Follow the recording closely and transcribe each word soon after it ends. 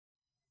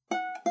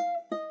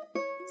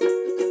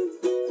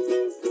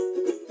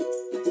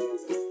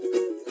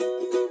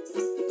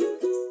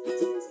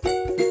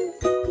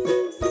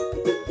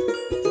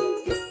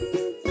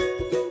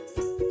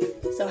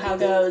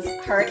goes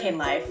hurricane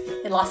life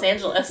in Los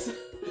Angeles?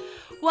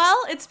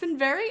 Well, it's been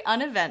very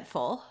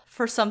uneventful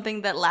for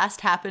something that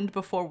last happened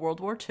before World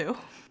War II.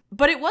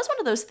 But it was one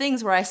of those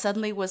things where I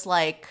suddenly was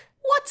like,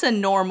 what's a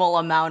normal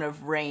amount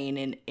of rain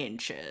in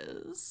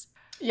inches?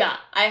 Yeah,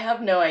 I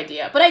have no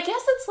idea. But I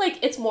guess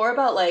it's more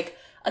about like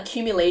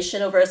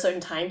accumulation over a certain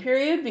time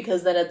period,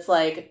 because then it's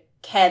like,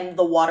 can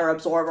the water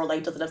absorb, or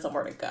like does it have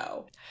somewhere to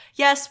go?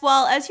 Yes,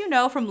 well, as you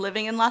know from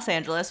living in Los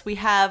Angeles, we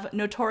have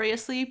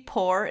notoriously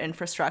poor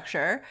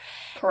infrastructure.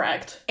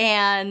 Correct.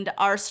 And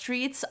our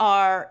streets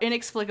are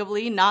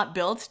inexplicably not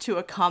built to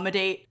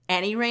accommodate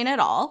any rain at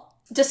all.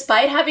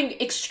 Despite having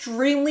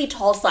extremely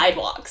tall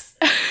sidewalks.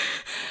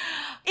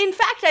 In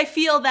fact, I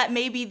feel that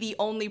may be the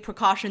only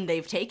precaution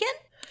they've taken.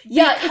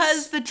 Yeah,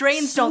 because the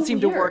drains don't seem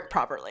to work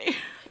properly.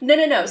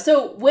 No.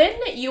 So when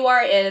you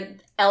are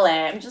in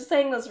LA, I'm just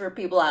saying this for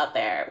people out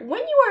there. When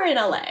you are in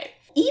LA,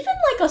 even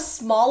like a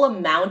small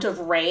amount of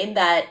rain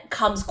that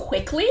comes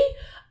quickly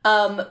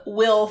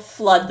will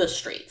flood the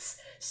streets.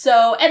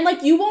 So, and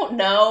like you won't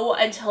know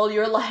until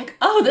you're like,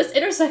 oh, this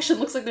intersection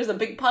looks like there's a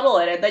big puddle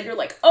in it. And then you're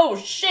like, oh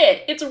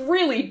shit, it's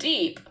really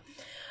deep.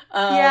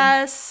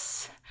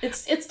 Yes.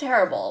 It's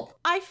terrible.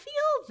 I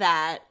feel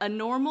that a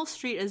normal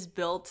street is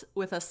built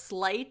with a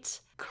slight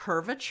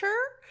curvature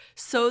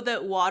so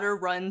that water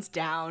runs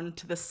down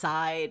to the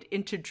side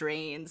into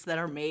drains that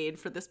are made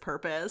for this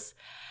purpose.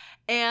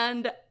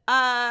 And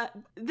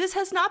this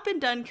has not been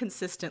done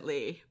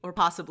consistently or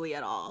possibly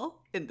at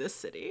all in this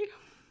city.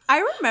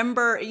 I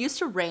remember it used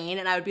to rain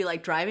and I would be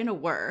like driving to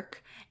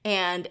work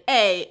and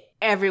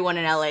everyone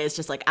in LA is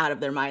just like out of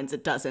their minds.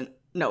 It doesn't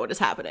know what is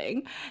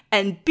happening.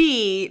 And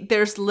B,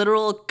 there's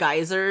literal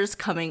geysers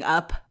coming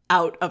up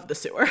out of the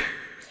sewer.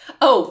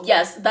 Oh,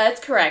 yes, that's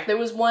correct. There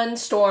was one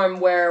storm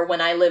where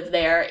when I lived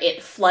there,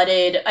 it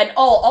flooded, and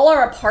all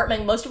our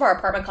most of our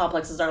apartment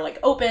complexes are like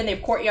open, they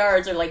have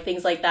courtyards or like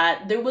things like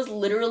that. There was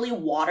literally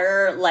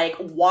water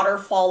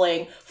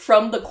falling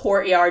from the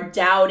courtyard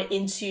down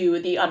into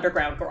the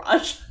underground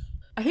garage.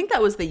 I think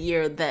that was the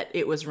year that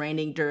it was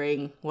raining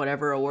during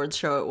whatever awards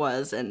show it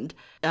was, and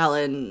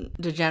Ellen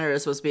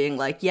DeGeneres was being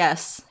like,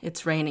 yes,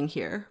 it's raining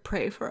here,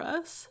 pray for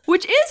us.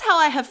 Which is how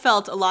I have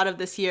felt a lot of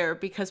this year,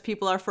 because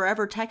people are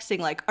forever texting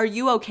like, are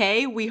you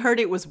okay? We heard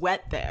it was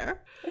wet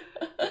there.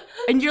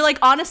 And you're like,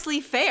 honestly,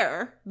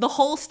 fair. The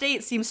whole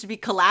state seems to be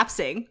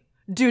collapsing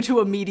due to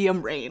a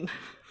medium rain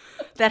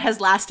that has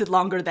lasted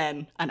longer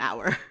than an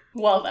hour.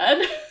 Well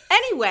then.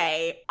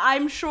 Anyway,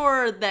 I'm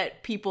sure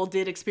that people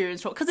did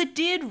experience trouble because it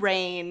did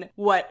rain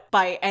what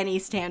by any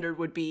standard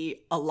would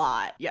be a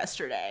lot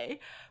yesterday.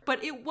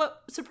 But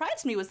what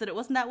surprised me was that it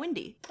wasn't that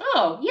windy.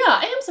 Oh, yeah,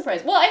 I am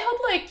surprised. Well,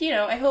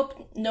 I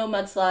hope no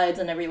mudslides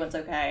and everyone's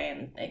okay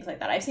and things like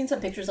that. I've seen some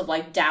pictures of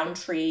like down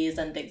trees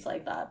and things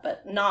like that,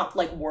 but not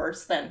like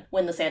worse than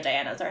when the Santa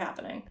Anas are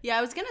happening. Yeah,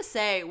 I was gonna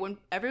say, when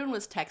everyone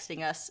was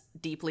texting us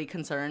deeply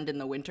concerned in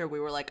the winter, we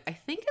were like, I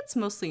think it's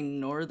mostly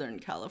Northern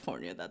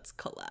California that's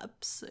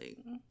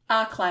collapsing.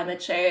 Climate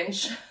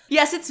change.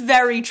 Yes, it's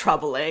very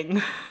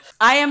troubling.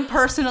 I am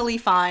personally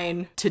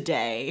fine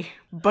today,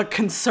 but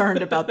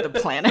concerned about the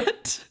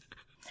planet.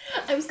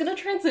 I was going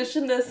to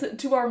transition this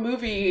to our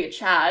movie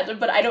chat,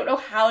 but I don't know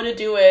how to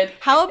do it.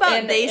 How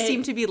about they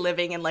seem to be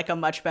living in like a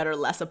much better,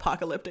 less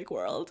apocalyptic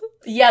world?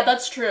 Yeah,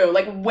 that's true.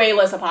 Like way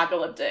less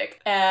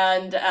apocalyptic.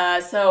 And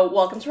so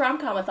welcome to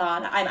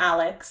Rom-Comathon. I'm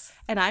Alex.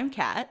 And I'm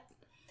Kat.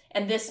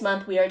 And this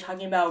month we are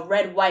talking about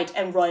Red, White,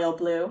 and Royal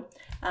Blue,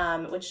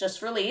 which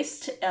just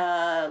released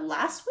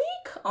last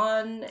week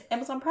on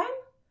Amazon Prime.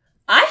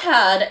 I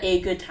had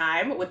a good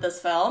time with this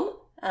film.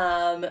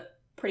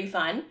 Pretty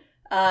fun.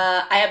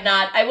 I have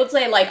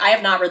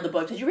not read the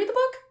book. Did you read the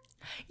book?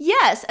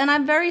 Yes, and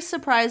I'm very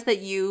surprised that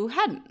you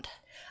hadn't.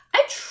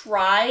 I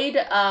tried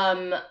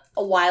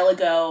a while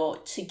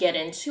ago to get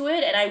into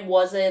it, and I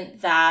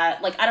wasn't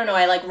that, like, I don't know,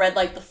 I like read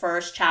like the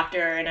first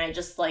chapter and I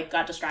just like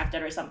got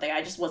distracted or something.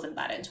 I just wasn't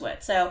that into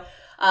it. So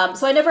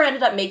I never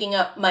ended up making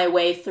up my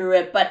way through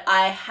it, but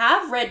I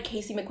have read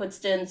Casey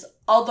McQuiston's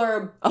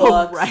other books.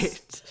 Oh,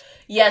 right.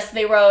 Yes,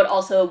 they wrote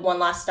also One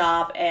Last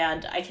Stop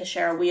and I Kiss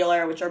Shara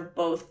Wheeler, which are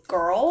both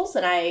girls,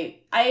 and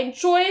I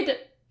enjoyed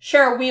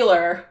Shara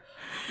Wheeler.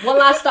 One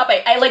Last Stop,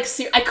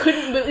 I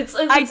couldn't move.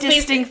 I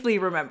distinctly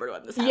remember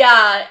when this happened. Yeah,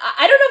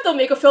 I don't know if they'll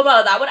make a film out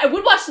of that one. I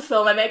would watch the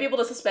film. I might be able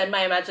to suspend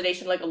my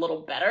imagination like a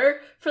little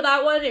better for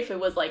that one if I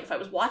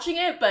was watching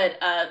it. But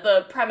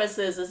the premise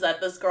is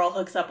that this girl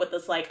hooks up with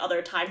this like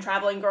other time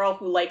traveling girl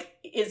who like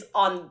is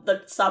on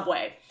the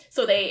subway.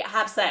 So they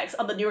have sex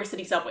on the New York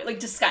City subway. Like,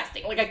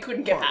 disgusting. Like, I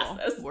couldn't get past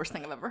this. Worst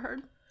thing I've ever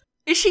heard.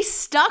 Is she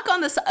stuck on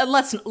this?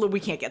 We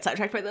can't get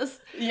sidetracked by this.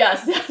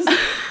 Yes.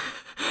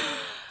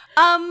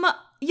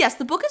 Yes,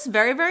 the book is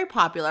very, very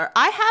popular.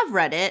 I have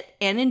read it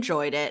and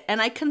enjoyed it,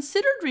 and I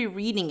considered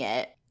rereading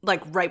it,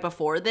 like, right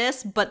before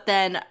this, but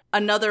then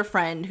another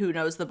friend who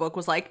knows the book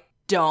was like,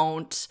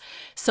 don't,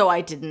 so I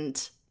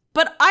didn't.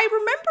 But I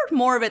remembered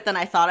more of it than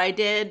I thought I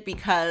did,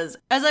 because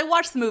as I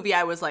watched the movie,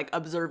 I was, like,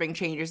 observing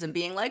changes and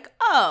being like,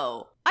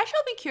 oh, I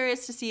shall be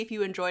curious to see if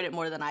you enjoyed it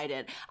more than I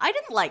did. I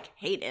didn't, like,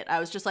 hate it. I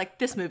was just like,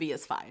 this movie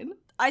is fine.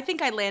 I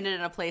think I landed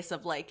in a place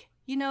of like,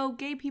 you know,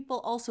 gay people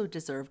also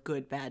deserve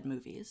good, bad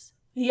movies.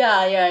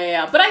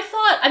 Yeah. But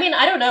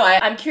I don't know.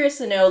 I'm curious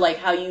to know, like,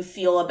 how you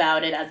feel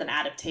about it as an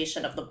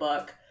adaptation of the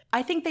book.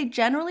 I think they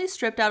generally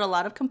stripped out a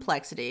lot of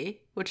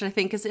complexity, which I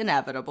think is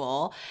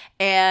inevitable.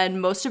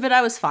 And most of it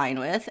I was fine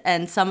with.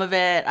 And some of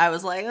it I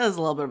was like, this is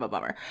a little bit of a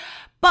bummer.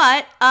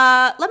 But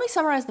let me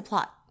summarize the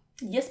plot.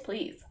 Yes,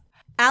 please.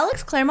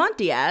 Alex Claremont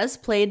Diaz,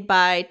 played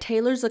by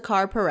Taylor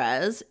Zakar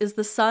Perez, is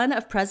the son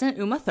of President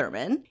Uma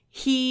Thurman.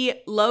 He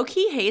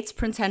low-key hates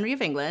Prince Henry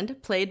of England,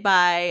 played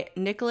by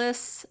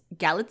Nicholas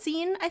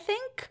Galitzine, I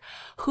think,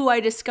 who I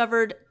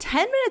discovered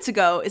 10 minutes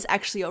ago is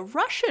actually a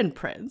Russian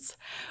prince,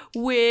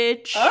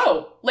 which...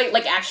 Oh,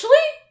 like actually?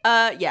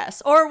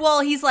 Yes. Or,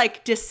 well, he's,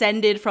 like,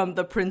 descended from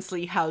the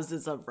princely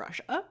houses of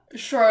Russia.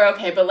 Sure,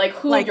 okay, but, like,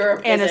 who like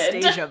Europe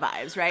Anastasia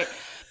vibes, right?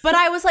 But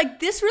I was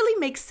like, this really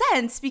makes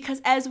sense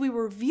because as we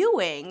were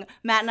viewing,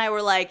 Matt and I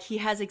were like, he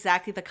has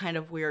exactly the kind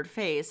of weird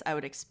face I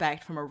would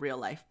expect from a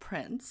real-life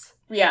prince.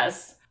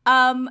 Yes.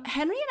 Henry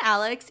and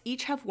Alex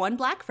each have one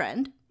black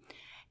friend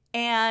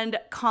and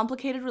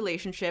complicated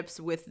relationships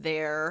with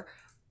their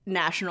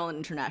national and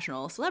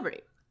international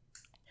celebrity.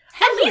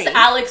 At least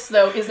Alex,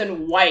 though,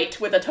 isn't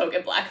white with a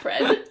token black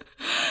friend.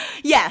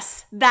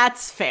 Yes,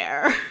 that's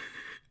fair.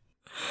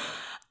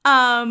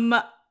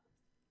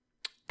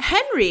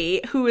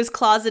 Henry, who is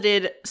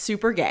closeted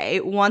super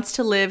gay, wants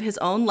to live his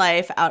own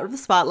life out of the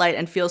spotlight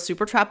and feels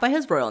super trapped by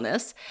his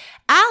royalness.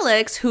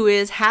 Alex, who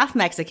is half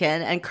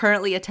Mexican and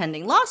currently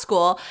attending law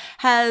school,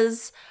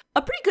 has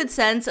a pretty good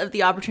sense of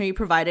the opportunity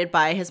provided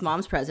by his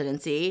mom's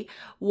presidency,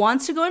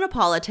 wants to go into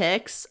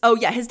politics. Oh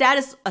yeah, his dad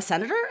is a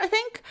senator, I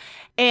think,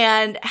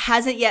 and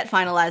hasn't yet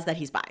finalized that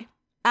he's bi.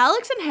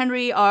 Alex and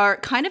Henry are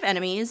kind of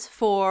enemies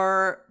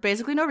for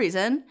basically no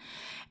reason.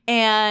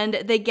 And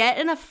they get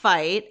in a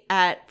fight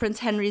at Prince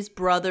Henry's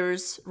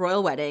brother's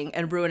royal wedding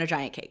and ruin a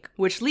giant cake,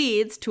 which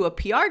leads to a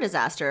PR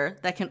disaster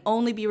that can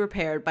only be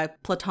repaired by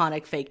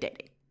platonic fake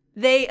dating.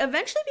 They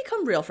eventually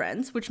become real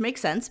friends, which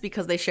makes sense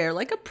because they share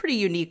like a pretty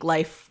unique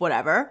life,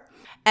 whatever.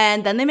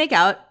 And then they make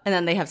out and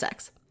then they have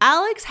sex.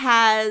 Alex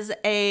has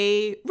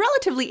a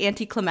relatively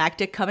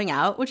anticlimactic coming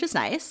out, which is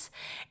nice.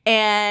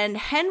 And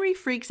Henry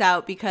freaks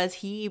out because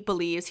he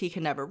believes he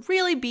can never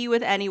really be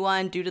with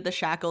anyone due to the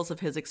shackles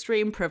of his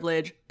extreme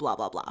privilege, blah,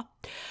 blah, blah.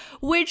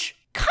 Which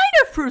kind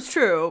of proves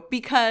true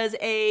because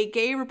a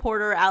gay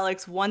reporter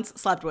Alex once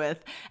slept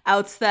with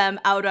outs them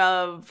out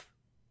of...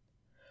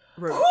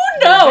 Who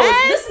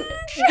knows?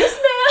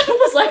 This man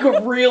was like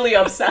really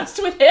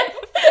obsessed with him.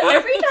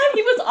 Every time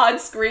he was on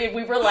screen,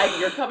 we were like,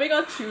 you're coming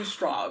on too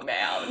strong,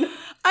 man.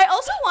 I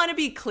also want to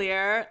be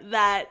clear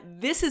that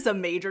this is a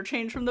major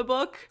change from the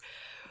book,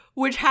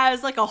 which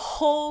has like a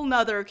whole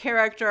nother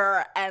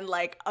character and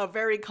like a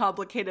very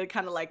complicated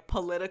kind of like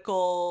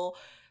political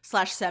 /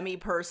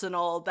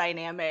 semi-personal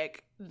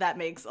dynamic that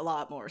makes a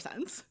lot more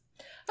sense.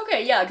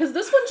 Okay, yeah, because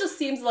this one just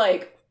seems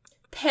like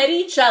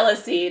petty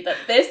jealousy that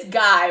this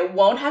guy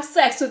won't have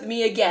sex with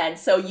me again.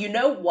 So you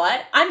know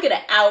what? I'm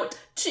gonna out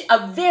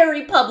a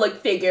very public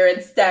figure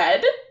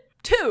instead.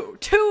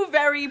 Two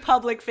very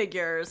public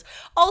figures,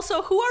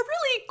 also who are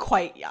really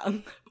quite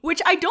young,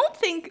 which I don't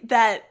think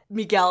that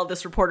Miguel,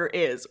 this reporter,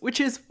 is, which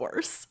is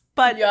worse.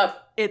 But yep.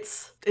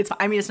 It's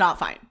I mean, it's not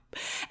fine.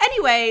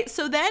 Anyway,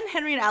 so then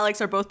Henry and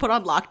Alex are both put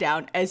on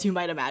lockdown, as you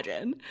might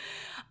imagine.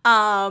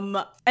 And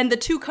the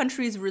two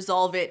countries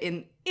resolve it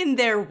in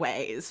their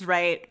ways,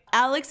 right?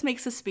 Alex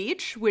makes a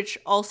speech, which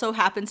also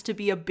happens to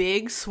be a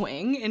big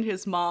swing in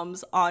his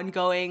mom's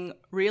ongoing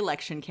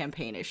re-election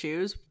campaign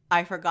issues.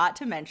 I forgot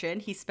to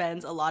mention, he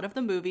spends a lot of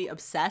the movie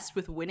obsessed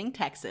with winning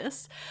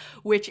Texas,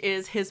 which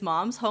is his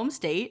mom's home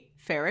state,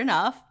 fair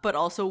enough, but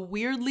also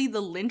weirdly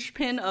the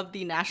linchpin of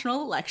the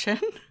national election.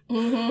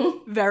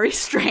 Mm-hmm. Very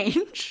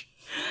strange.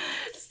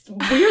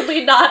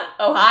 Weirdly not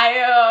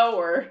Ohio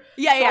or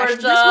Georgia.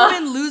 This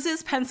woman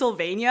loses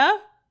Pennsylvania,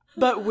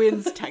 but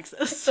wins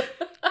Texas.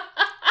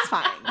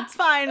 It's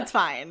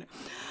fine.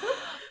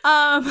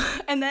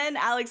 And then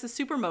Alex is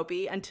super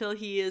mopey until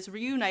he is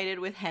reunited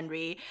with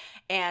Henry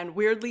and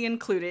weirdly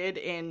included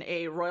in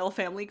a royal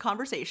family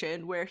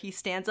conversation where he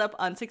stands up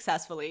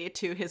unsuccessfully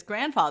to his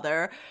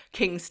grandfather,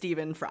 King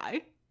Stephen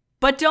Fry.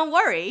 But don't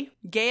worry,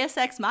 Gaius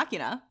Ex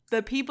Machina,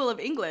 the people of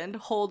England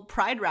hold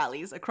pride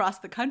rallies across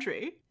the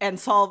country and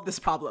solve this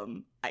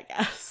problem, I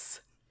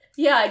guess.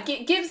 Yeah,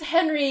 it gives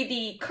Henry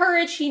the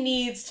courage he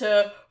needs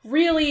to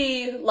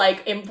really,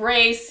 like,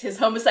 embrace his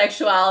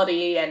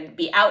homosexuality and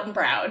be out and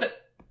proud.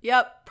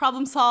 Yep,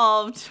 problem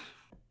solved.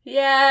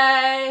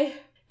 Yay.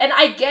 And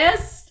I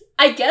guess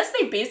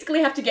they basically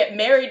have to get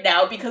married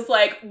now because,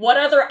 like, what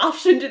other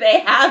option do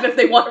they have if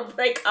they want to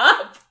break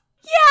up?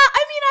 Yeah,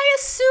 I mean, I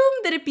assume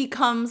that it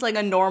becomes, like,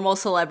 a normal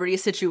celebrity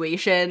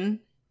situation,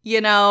 you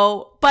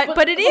know?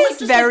 But it is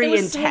like, very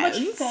like, intense.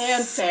 So much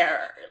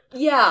fanfare.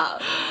 Yeah.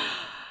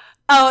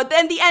 Oh,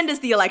 then the end is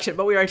the election,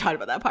 but we already talked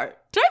about that part.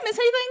 Did I miss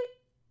anything?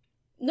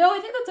 No, I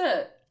think that's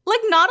it.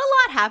 Like, not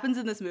a lot happens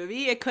in this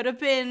movie. It could have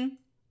been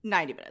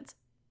 90 minutes.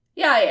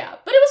 Yeah.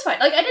 But it was fine.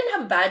 Like, I didn't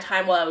have a bad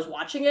time while I was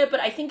watching it, but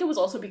I think it was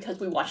also because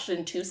we watched it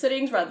in 2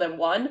 sittings rather than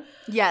 1.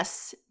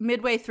 Yes.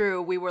 Midway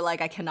through, we were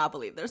like, I cannot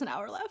believe there's an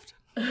hour left.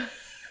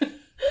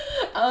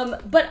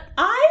 But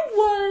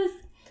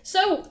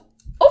so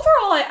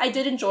overall, I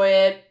did enjoy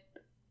it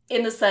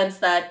in the sense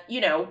that,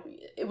 you know,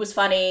 it was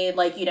funny.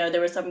 Like, you know,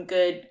 there was some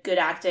good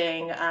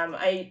acting.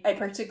 I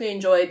particularly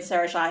enjoyed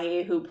Sarah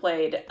Shahi, who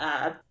played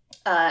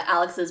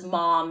Alex's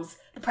mom's,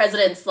 the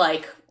president's,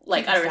 like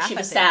I don't know, chief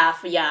of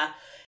staff. Yeah.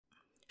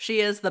 She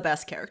is the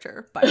best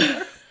character by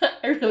far.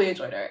 I really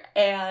enjoyed her.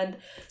 And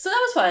so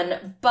that was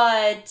fun,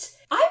 but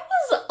I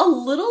was a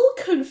little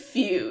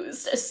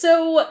confused.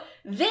 So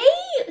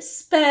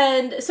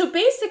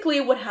basically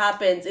what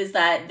happens is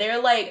that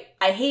they're like,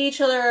 I hate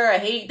each other,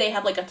 they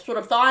have like a sort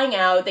of thawing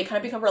out, they kind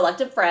of become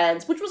reluctant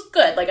friends, which was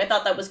good. Like, I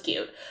thought that was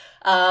cute.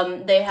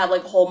 They have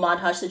like a whole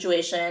montage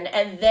situation,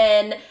 and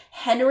then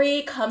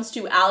Henry comes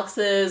to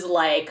Alex's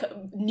like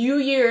New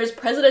Year's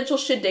presidential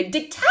shindig.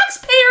 Did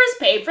taxpayers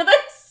pay for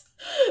this?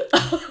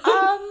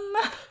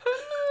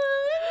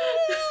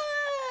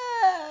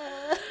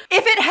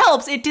 If it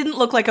helps, it didn't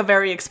look like a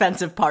very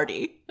expensive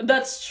party.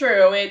 That's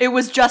true. It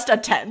was just a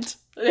tent.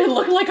 It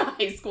looked like a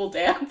high school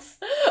dance.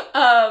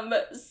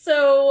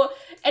 So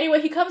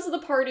anyway, he comes to the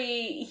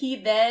party, he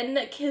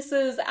then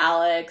kisses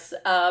Alex,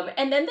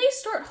 and then they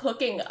start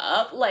hooking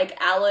up. Like,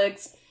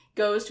 Alex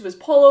goes to his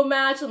polo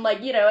match and,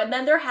 like, you know, and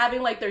then they're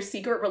having like their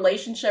secret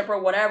relationship or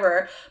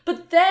whatever.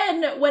 But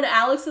then when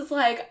Alex is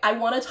like, I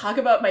want to talk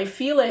about my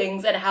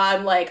feelings and how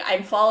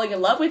I'm falling in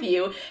love with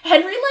you,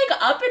 Henry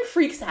like up and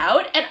freaks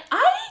out, and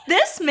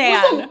this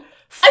man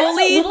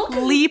fully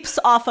leaps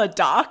off a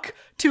dock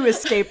to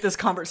escape this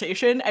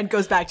conversation and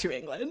goes back to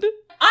England.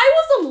 I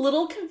was a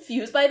little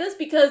confused by this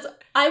because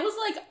I was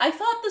like, I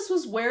thought this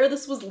was where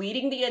this was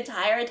leading the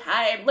entire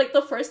time. Like,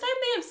 the first time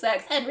they have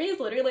sex, Henry is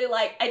literally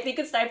like, I think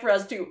it's time for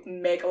us to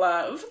make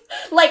love.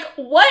 Like,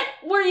 what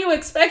were you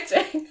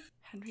expecting?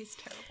 Henry's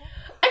terrible.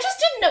 I just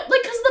didn't know,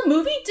 like, because the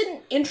movie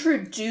didn't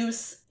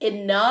introduce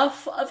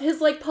enough of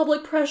his, like,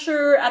 public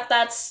pressure at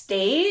that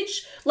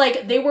stage.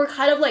 Like, they were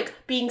kind of, like,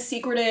 being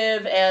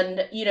secretive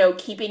and, you know,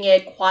 keeping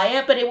it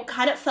quiet, but it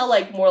kind of felt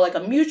like more like a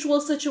mutual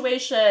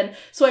situation,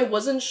 so I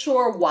wasn't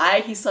sure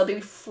why he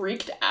suddenly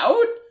freaked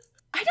out.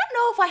 I don't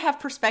know if I have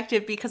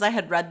perspective because I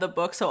had read the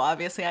book, so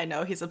obviously I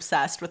know he's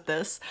obsessed with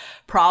this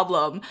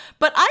problem.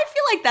 But I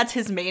feel like that's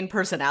his main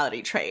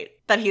personality trait,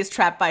 that he's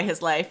trapped by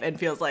his life and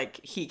feels like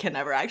he can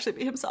never actually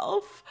be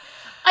himself.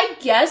 I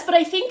guess, but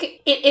I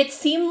think it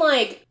seemed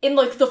like in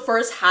like the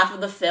first half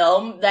of the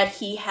film that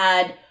he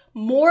had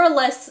more or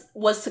less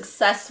was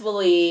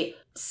successfully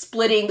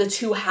splitting the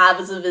two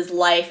halves of his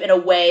life in a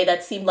way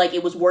that seemed like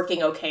it was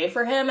working okay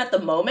for him at the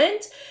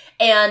moment.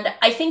 And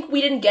I think we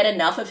didn't get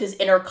enough of his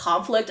inner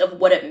conflict of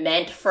what it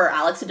meant for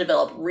Alex to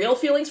develop real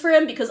feelings for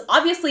him, because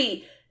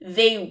obviously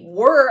they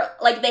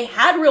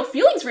had real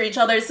feelings for each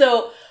other.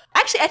 So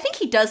actually, I think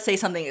he does say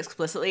something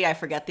explicitly. I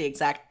forget the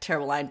exact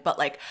terrible line, but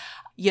like,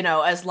 you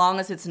know, as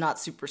long as it's not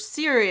super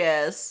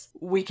serious,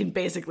 we can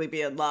basically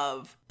be in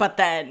love. But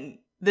then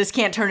this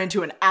can't turn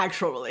into an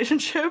actual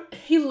relationship.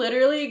 He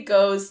literally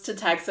goes to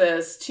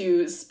Texas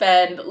to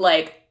spend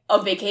like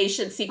a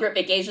secret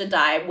vacation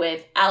time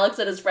with Alex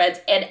and his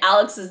friends and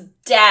Alex's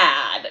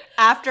dad.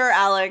 After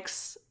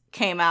Alex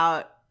came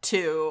out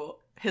to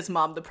his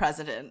mom, the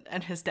president,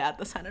 and his dad,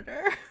 the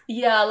senator.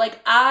 Yeah, like,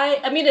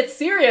 I mean, it's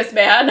serious,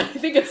 man. I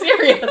think it's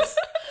serious.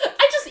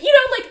 I just, you know,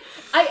 like,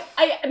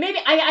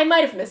 I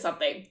might have missed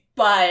something,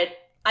 but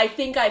I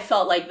think I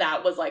felt like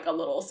that was, like, a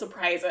little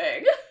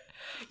surprising.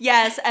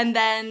 Yes, and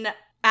then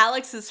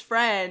Alex's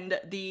friend,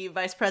 the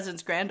vice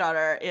president's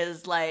granddaughter,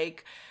 is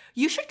like,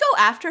 you should go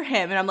after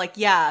him. And I'm like,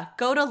 yeah,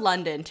 go to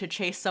London to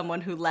chase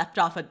someone who leapt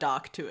off a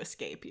dock to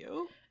escape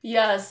you.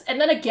 Yes, and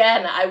then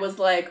again, I was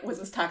like, was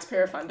this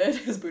taxpayer funded?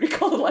 His booty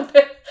call to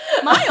London?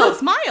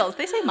 Miles.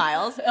 They say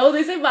Miles. Oh,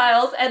 they say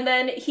Miles. And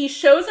then he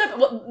shows up,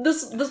 well,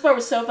 this part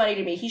was so funny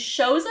to me. He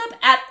shows up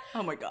at,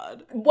 oh my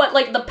god, what,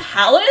 like the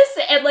palace,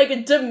 and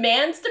like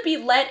demands to be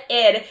let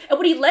in. And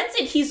when he lets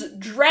in, he's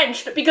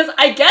drenched because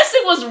I guess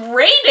it was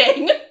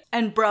raining.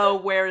 And bro,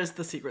 where is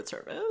the Secret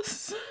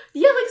Service?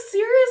 Yeah, like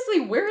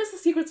seriously, where is the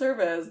Secret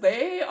Service?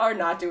 They are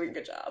not doing a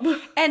good job.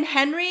 And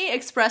Henry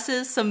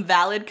expresses some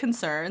valid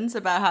concerns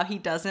about how he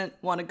doesn't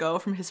want to go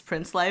from his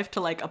prince life to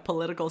like a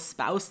political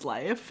spouse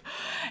life.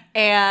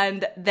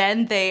 And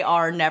then they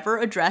are never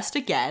addressed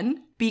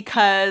again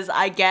because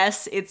I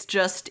guess it's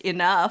just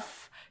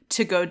enough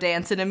to go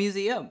dance in a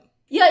museum.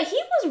 Yeah,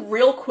 he was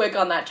real quick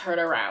on that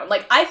turnaround.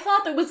 Like, I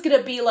thought there was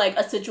gonna be, like,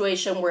 a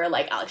situation where,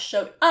 like, Alex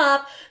showed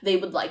up, they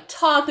would, like,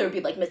 talk, there would be,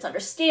 like,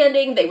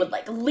 misunderstanding, they would,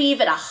 like, leave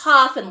in a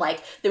huff, and,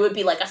 like, there would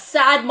be, like, a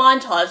sad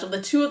montage of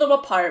the two of them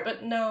apart,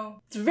 but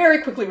no. It's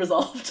very quickly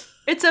resolved.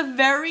 It's a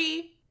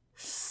very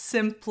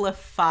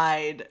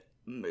simplified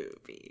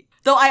movie.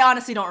 Though I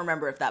honestly don't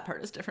remember if that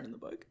part is different in the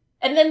book.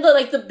 And then,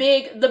 the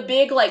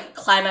big, like,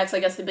 climax, I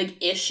guess the big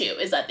issue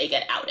is that they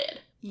get outed.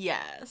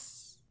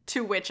 Yes.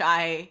 To which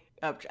I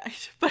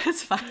object, but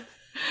it's fine.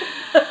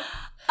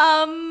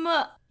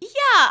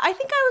 Yeah, I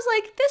think I was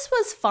like, this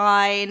was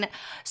fine.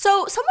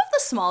 So some of the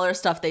smaller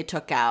stuff they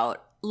took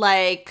out,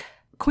 like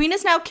Queen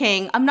is now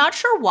king. I'm not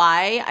sure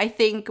why. I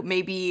think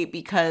maybe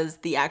because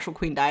the actual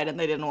queen died and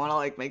they didn't want to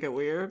like make it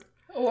weird.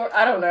 Or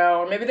I don't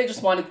know. Maybe they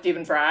just wanted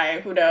Stephen Fry.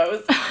 Who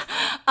knows?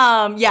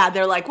 Yeah,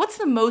 they're like, what's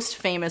the most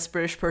famous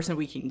British person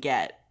we can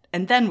get?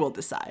 And then we'll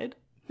decide.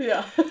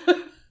 Yeah.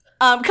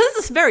 Because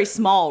it's a very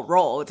small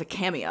role. It's a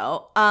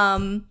cameo.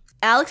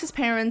 Alex's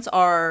parents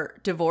are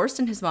divorced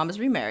and his mom is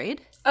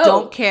remarried. Oh.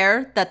 Don't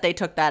care that they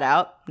took that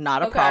out.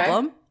 Not a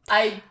problem.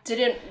 I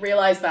didn't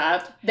realize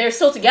that. They're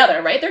still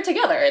together, right? They're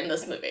together in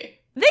this movie.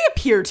 They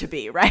appear to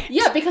be, right?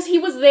 Yeah, because he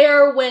was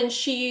there when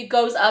she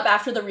goes up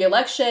after the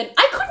re-election.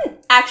 I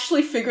couldn't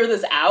actually figure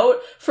this out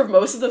for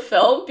most of the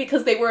film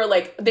because they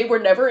were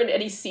never in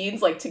any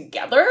scenes like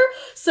together.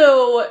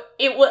 So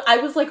I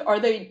was like, are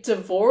they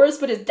divorced?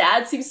 But his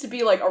dad seems to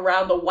be like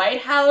around the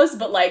White House,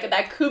 but like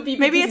that could be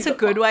maybe it's a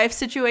good wife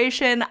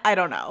situation. I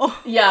don't know.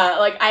 Yeah,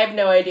 like I have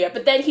no idea.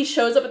 But then he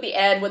shows up at the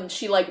end when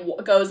she like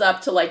goes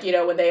up to like, you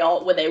know, when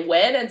they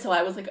win, and so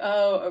I was like,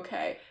 oh,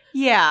 okay.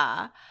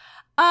 Yeah.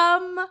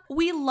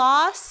 We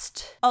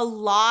lost a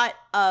lot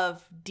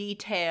of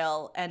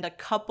detail and a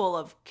couple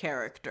of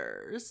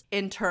characters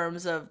in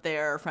terms of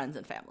their friends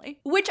and family,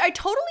 which I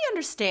totally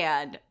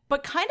understand,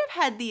 but kind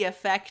of had the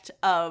effect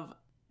of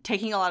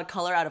taking a lot of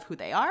color out of who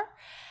they are.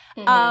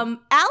 Mm-hmm.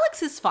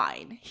 Alex is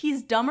fine.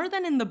 He's dumber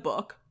than in the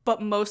book,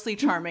 but mostly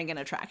charming and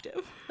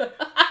attractive.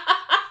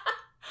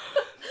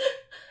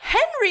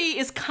 Henry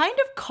is kind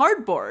of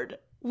cardboard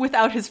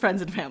without his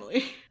friends and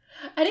family.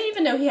 I didn't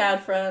even know he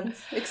had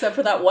friends, except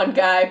for that one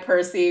guy,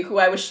 Percy, who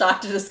I was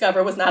shocked to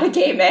discover was not a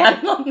gay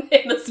man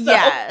in this film.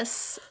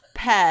 Yes,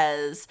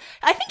 Pez.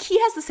 I think he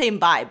has the same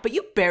vibe, but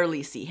you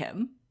barely see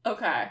him.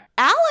 Okay.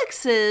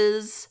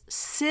 Alex's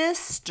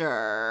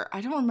sister, I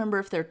don't remember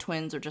if they're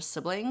twins or just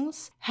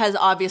siblings, has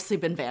obviously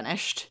been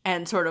vanished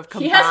and sort of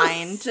combined. He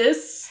has a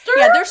sister?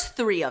 Yeah, there's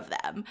 3 of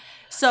them.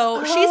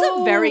 So she's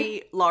a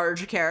very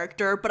large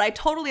character, but I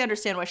totally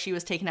understand why she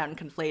was taken out and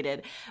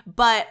conflated.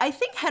 But I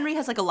think Henry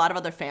has like a lot of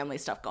other family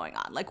stuff going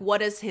on. Like,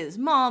 what is his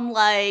mom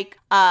like?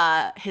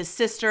 His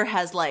sister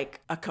has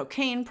like a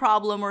cocaine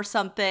problem or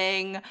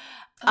something.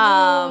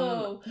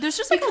 There's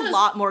just like a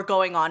lot more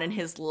going on in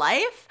his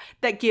life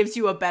that gives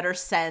you a better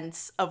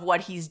sense of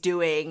what he's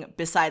doing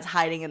besides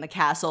hiding in the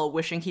castle,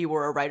 wishing he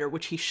were a writer,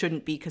 which he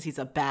shouldn't be because he's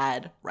a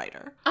bad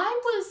writer. I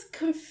was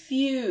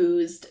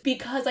confused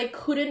because I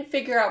couldn't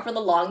figure out for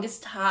the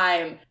longest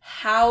time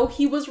how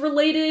he was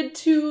related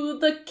to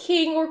the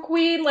king or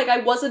queen. Like, I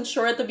wasn't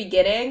sure at the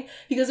beginning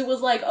because it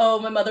was like, oh,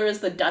 my mother is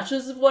the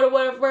Duchess of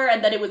whatever,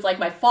 and then it was like,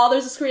 my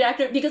father's a screen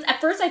actor, because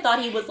at first I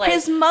thought he was like...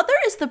 His mother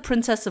is the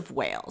Princess of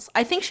Wales.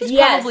 I think she's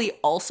probably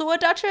also a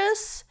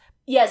duchess.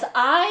 Yes,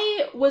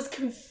 I was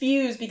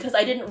confused because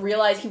I didn't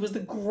realize he was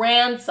the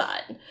grandson.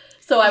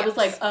 So I was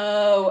like,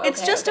 oh, okay.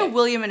 It's just a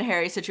William and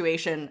Harry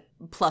situation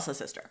plus a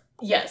sister.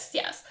 Yes.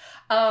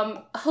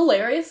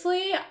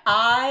 Hilariously,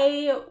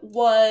 I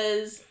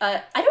was,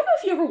 I don't know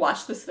if you ever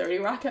watched this 30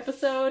 Rock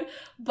episode,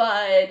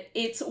 but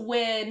it's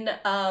when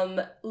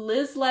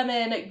Liz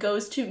Lemon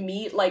goes to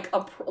meet like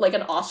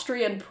an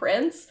Austrian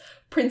prince,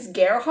 Prince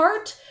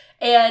Gerhard.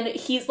 And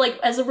he's like,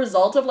 as a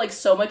result of like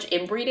so much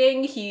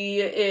inbreeding,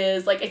 he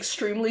is like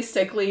extremely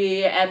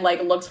sickly and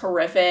like looks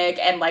horrific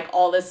and like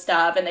all this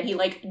stuff. And then he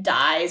like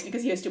dies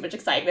because he has too much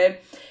excitement.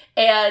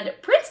 And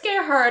Prince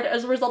Gerhard,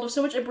 as a result of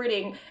so much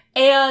inbreeding,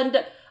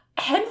 and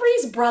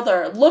Henry's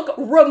brother look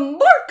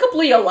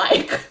remarkably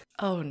alike.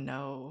 Oh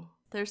no.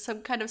 There's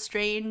some kind of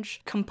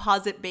strange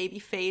composite baby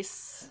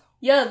face.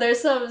 Yeah,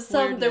 there's some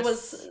there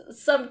was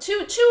some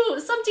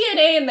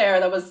DNA in there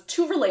that was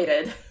too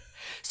related.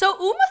 So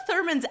Uma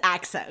Thurman's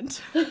accent.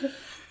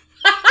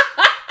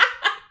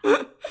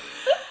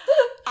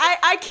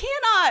 I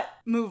cannot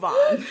move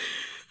on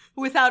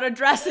without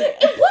addressing it.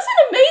 It wasn't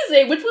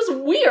amazing, which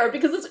was weird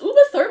because it's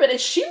Uma Thurman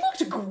and she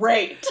looked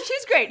great.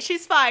 She's great.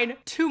 She's fine.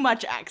 Too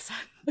much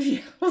accent. Yeah,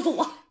 it was a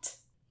lot.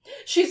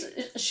 She's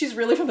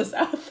really from the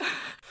South.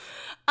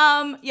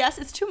 Yes,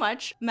 it's too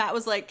much. Matt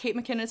was like, Kate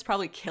McKinnon is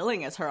probably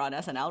killing as her on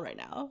SNL right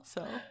now,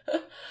 so.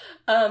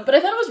 But I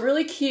thought it was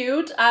really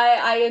cute.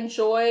 I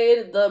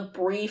enjoyed the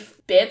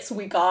brief bits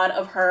we got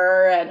of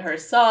her and her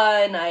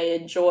son. I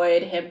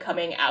enjoyed him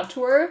coming out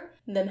to her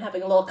and them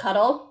having a little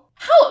cuddle.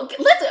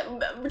 Let's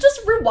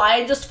just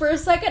rewind just for a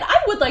second.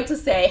 I would like to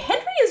say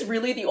Henry is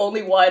really the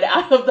only one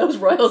out of those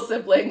royal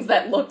siblings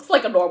that looks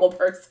like a normal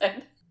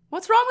person.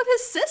 What's wrong with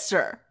his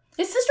sister?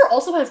 His sister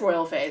also has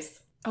royal face.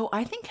 Oh,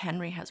 I think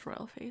Henry has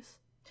royal face.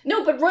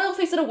 No, but royal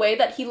face in a way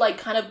that he, like,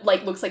 kind of,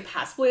 like, looks, like,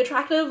 passively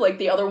attractive. Like,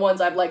 the other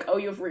ones, I'm like, oh,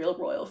 you have real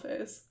royal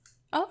face.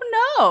 Oh,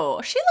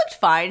 no. She looked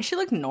fine. She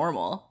looked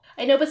normal.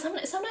 I know, but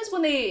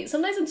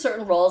sometimes in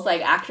certain roles,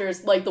 like,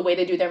 actors, like, the way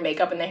they do their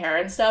makeup and their hair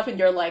and stuff, and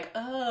you're like,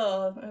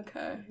 oh,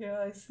 okay,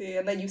 yeah, I see.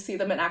 And then you see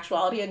them in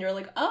actuality, and you're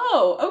like,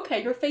 oh,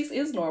 okay, your face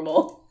is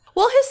normal.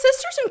 Well, his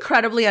sister's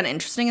incredibly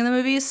uninteresting in the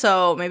movie,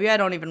 so maybe I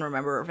don't even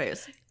remember her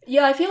face.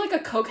 Yeah, I feel like a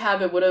coke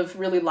habit would have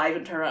really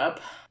livened her up.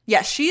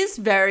 Yeah, she's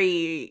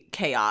very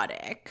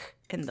chaotic.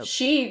 in the...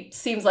 She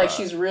seems like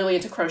she's really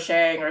into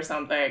crocheting or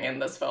something in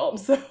this film,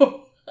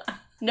 so...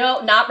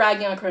 No, not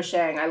ragging on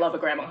crocheting. I love a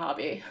grandma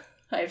hobby.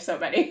 I have so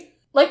many.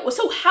 Like,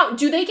 so how...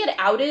 Do they get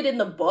outed in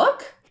the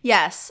book?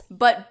 Yes,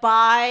 but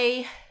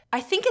I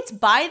think it's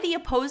by the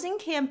opposing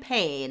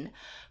campaign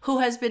who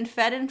has been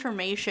fed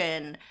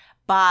information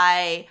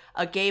by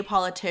a gay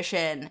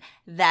politician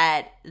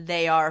that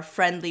they are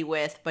friendly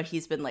with, but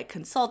he's been like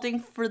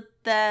consulting for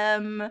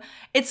them.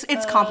 It's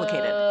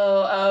complicated.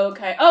 Oh,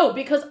 okay. Oh,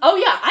 because,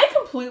 I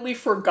completely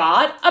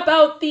forgot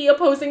about the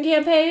opposing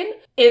campaign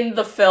in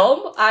the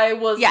film. I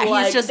was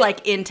he's just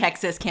like in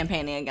Texas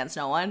campaigning against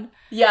no one.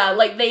 Yeah,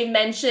 like they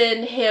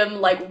mention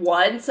him like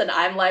once and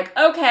I'm like,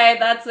 okay,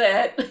 that's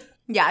it.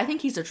 Yeah, I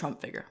think he's a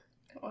Trump figure.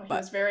 Oh, he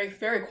was very,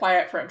 very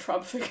quiet for a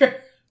Trump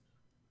figure.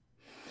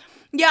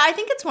 Yeah, I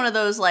think it's one of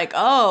those like,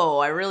 oh,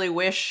 I really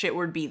wish it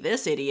would be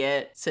this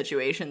idiot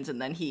situations.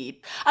 And then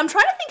I'm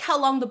trying to think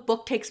how long the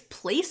book takes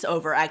place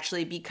over,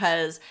 actually,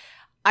 because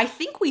I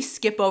think we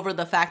skip over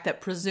the fact that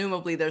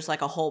presumably there's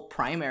like a whole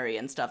primary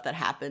and stuff that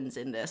happens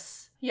in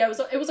this. Yeah,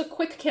 it was a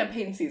quick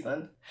campaign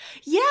season.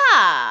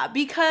 Yeah,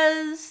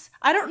 because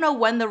I don't know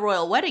when the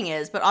royal wedding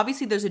is, but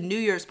obviously there's a New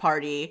Year's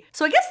party.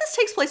 So I guess this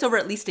takes place over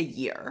at least a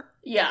year.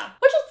 Yeah,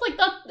 which is like,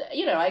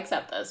 that, I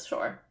accept this,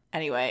 sure.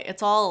 Anyway,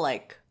 it's all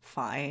like...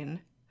 fine.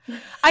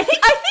 I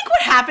think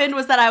what happened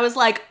was that I was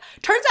like,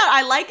 turns out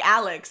I like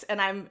Alex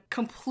and I'm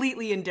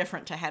completely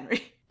indifferent to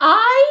Henry.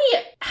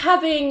 I,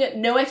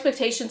 having no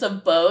expectations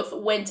of both,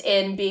 went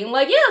in being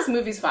like, yeah, this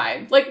movie's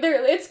fine. Like,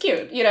 it's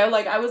cute,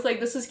 like, I was like,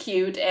 this is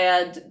cute,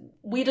 and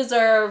we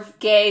deserve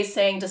gays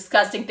saying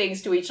disgusting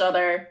things to each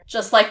other,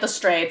 just like the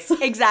straights.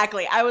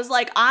 Exactly. I was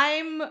like,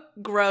 I'm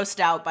grossed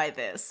out by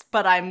this,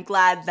 but I'm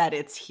glad that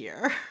it's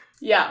here.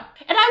 Yeah.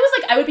 And I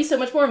was like, I would be so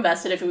much more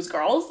invested if it was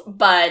girls,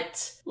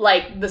 but,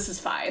 like, this is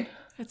fine.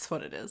 It's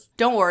what it is.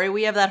 Don't worry,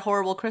 we have that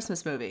horrible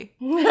Christmas movie.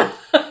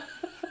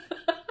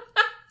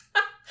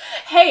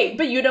 Hey,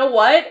 but you know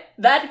what?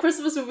 That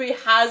Christmas movie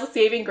has a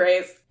saving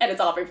grace, and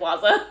it's Aubrey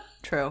Plaza.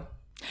 True.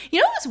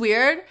 You know what's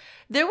weird?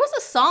 There was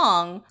a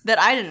song that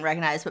I didn't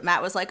recognize, but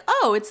Matt was like,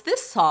 oh, it's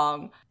this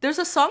song. There's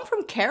a song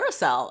from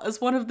Carousel as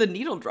one of the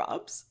needle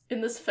drops.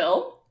 In this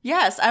film?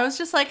 Yes, I was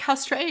just like, how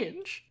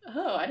strange.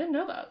 Oh, I didn't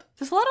know that.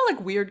 There's a lot of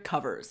like weird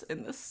covers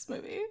in this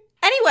movie.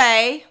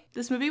 Anyway,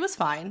 this movie was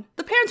fine.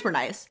 The parents were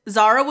nice.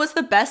 Zara was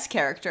the best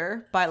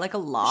character by like a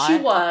lot. She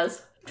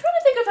was. I'm trying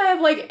to think if I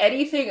have like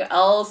anything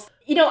else.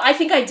 I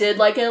think I did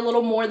like it a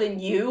little more than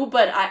you,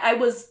 but I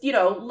was,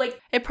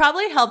 like... It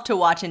probably helped to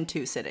watch in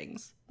 2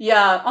 sittings.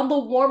 Yeah, on the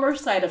warmer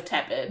side of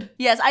tepid.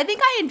 Yes, I think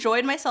I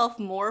enjoyed myself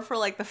more for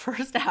like the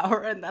first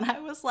hour, and then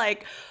I was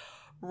like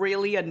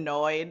really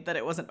annoyed that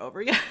it wasn't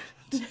over yet.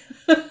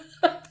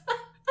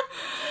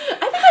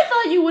 I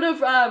thought you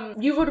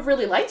would have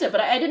really liked it,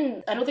 but I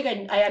didn't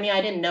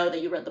know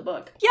that you read the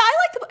book. Yeah, I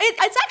like the book.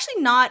 It's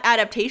actually not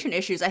adaptation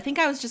issues. I think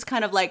I was just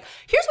kind of like,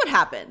 here's what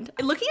happened.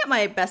 Looking at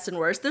my best and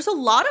worst, there's a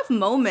lot of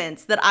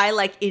moments that I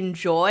like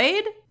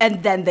enjoyed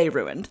and then they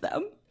ruined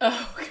them.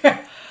 Oh, okay.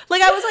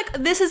 Like, I was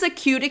like, this is a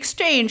cute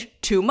exchange.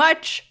 Too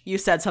much. You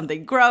said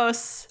something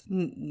gross.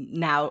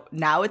 Now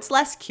it's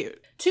less cute.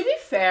 To be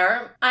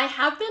fair, I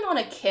have been on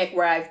a kick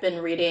where I've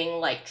been reading,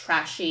 like,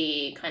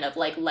 trashy kind of,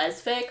 like,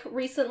 lesfic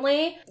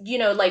recently.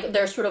 Like,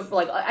 they're sort of,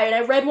 like...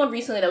 I read one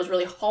recently that was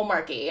really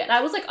Hallmarky, and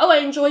I was like, oh, I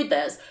enjoyed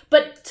this.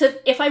 But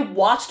if I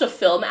watched a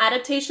film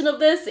adaptation of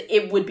this,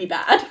 it would be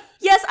bad.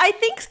 Yes, I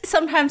think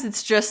sometimes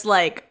it's just,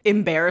 like,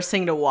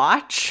 embarrassing to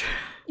watch.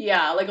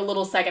 Yeah, like a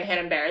little secondhand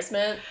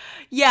embarrassment.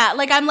 Yeah,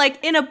 like, I'm like,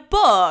 in a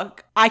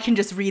book, I can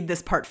just read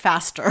this part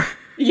faster.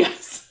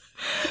 Yes.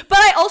 But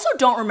I also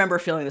don't remember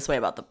feeling this way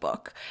about the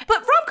book.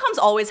 But rom-coms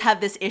always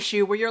have this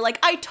issue where you're like,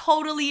 I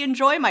totally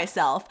enjoy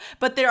myself,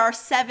 but there are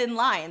 7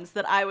 lines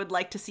that I would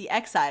like to see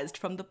excised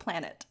from the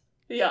planet.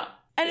 Yeah.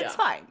 And it's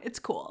fine. It's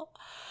cool.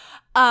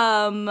 They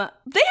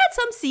had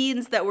some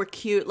scenes that were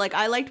cute. Like,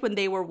 I liked when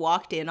they were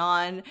walked in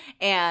on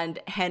and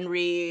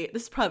Henry,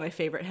 this is probably my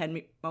favorite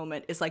Henry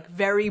moment, is like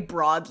very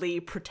broadly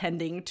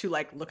pretending to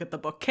like look at the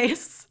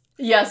bookcase.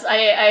 Yes,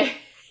 I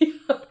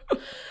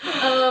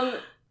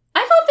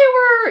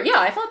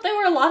thought there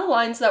were a lot of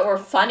lines that were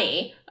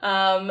funny.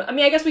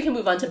 I guess we can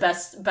move on to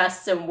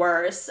bests and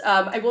worst.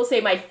 I will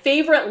say my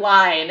favorite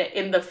line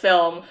in the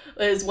film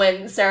is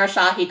when Sarah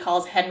Shahi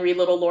calls Henry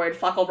Little Lord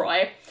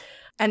Fauntleroy.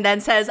 And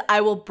then says,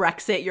 I will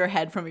Brexit your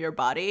head from your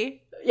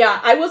body. Yeah,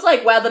 I was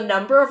like, wow, the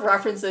number of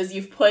references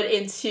you've put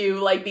into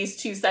like these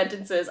 2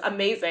 sentences,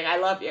 amazing, I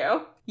love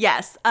you.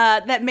 Yes,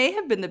 that may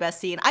have been the best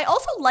scene. I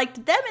also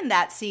liked them in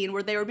that scene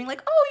where they were being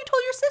like, oh, you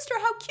told your sister,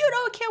 how cute,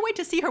 oh, I can't wait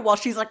to see her, while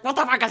she's like, what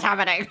the fuck is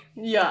happening?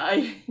 Yeah,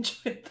 I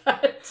enjoyed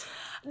that.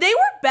 They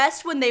were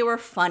best when they were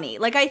funny.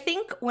 Like, I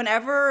think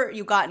whenever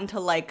you got into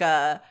like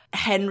a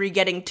Henry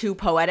getting too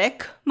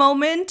poetic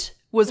moment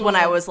was when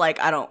I was like,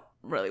 I don't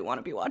really want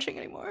to be watching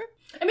anymore.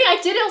 I mean,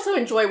 I did also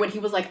enjoy when he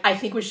was like, I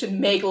think we should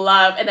make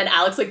love, and then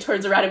Alex like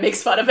turns around and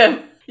makes fun of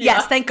him. Yeah.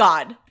 Yes, thank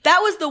God. That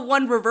was the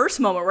one reverse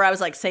moment where I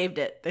was like, saved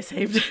it. They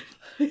saved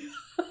it.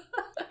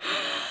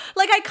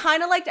 Like, I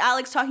kind of liked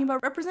Alex talking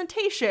about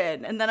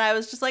representation, and then I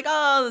was just like,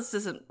 oh, this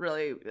isn't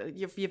really,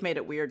 you've made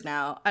it weird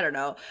now. I don't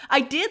know.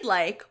 I did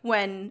like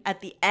when, at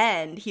the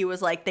end, he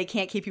was like, they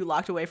can't keep you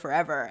locked away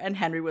forever, and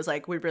Henry was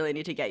like, we really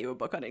need to get you a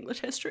book on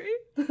English history.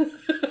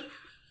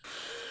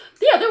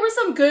 Yeah, there were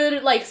some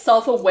good, like,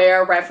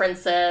 self-aware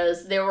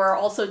references. There were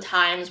also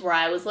times where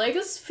I was like,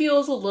 this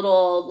feels a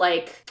little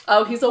like,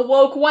 oh, he's a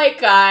woke white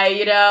guy,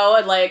 you know?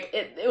 And, like,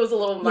 it was a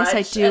little much.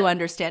 Yes, I do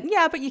understand.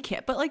 Yeah, but you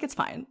can't. But, like, it's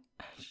fine.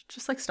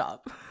 Just, like,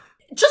 stop.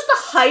 Just the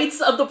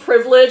heights of the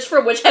privilege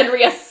from which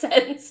Henry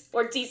ascends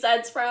or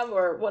descends from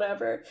or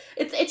whatever.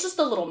 It's just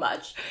a little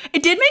much.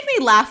 It did make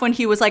me laugh when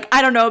he was like,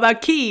 I don't know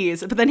about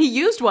keys. But then he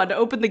used one to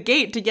open the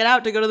gate to get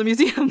out to go to the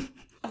museum.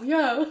 Oh,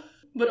 yeah.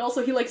 But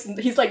also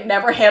he's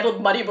never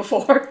handled money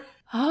before.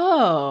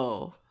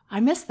 Oh, I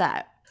missed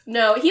that.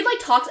 No, he like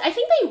talks. I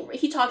think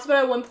he talks about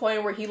it at one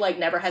point where he like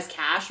never has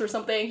cash or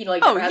something. He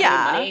like never has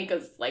any money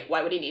because like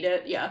why would he need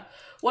it? Yeah,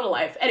 what a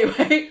life.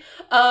 Anyway,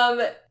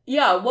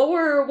 yeah. What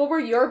were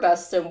your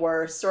best and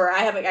worst? Or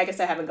I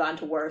guess I haven't gone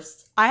to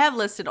worst. I have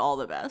listed all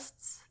the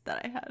bests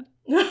that I had.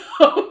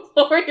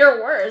 What were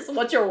your worst?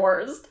 What's your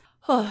worst?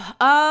 There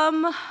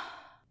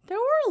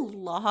were a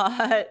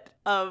lot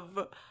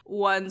of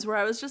ones where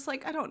I was just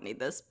like, I don't need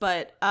this,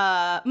 but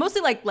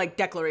mostly like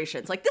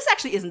declarations. Like, this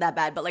actually isn't that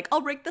bad, but like, I'll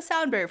break the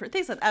sound barrier for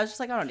things like I was just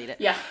like, I don't need it.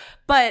 Yeah.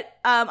 But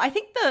I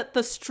think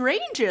the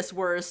strangest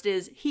worst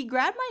is he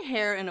grabbed my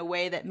hair in a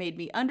way that made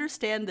me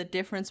understand the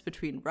difference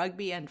between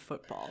rugby and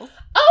football.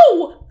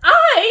 Oh,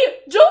 I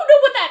don't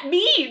know what that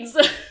means.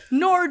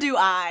 Nor do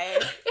I.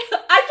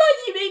 I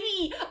thought you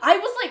maybe, I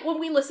was like, when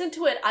we listened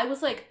to it, I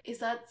was like, is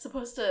that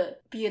supposed to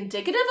be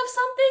indicative of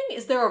something?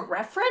 Is there a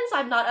reference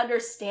I'm not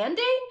understanding?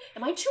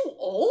 Am I too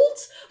old?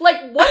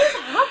 Like, what is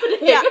happening?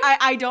 Yeah,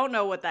 I don't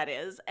know what that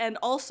is. And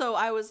also,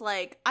 I was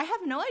like, I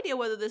have no idea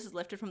whether this is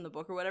lifted from the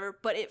book or whatever,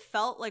 but it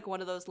felt like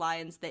one of those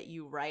lines that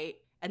you write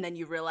and then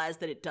you realize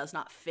that it does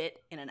not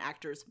fit in an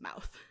actor's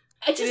mouth.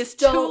 It is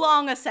too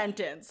long a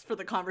sentence for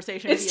the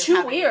conversation. It's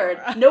too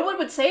weird. No one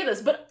would say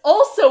this, but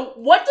also,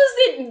 what does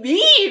it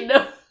mean?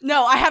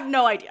 No, I have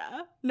no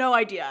idea. No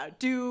idea.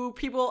 Do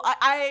people...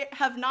 I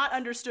have not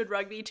understood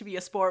rugby to be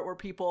a sport where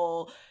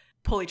people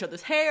pull each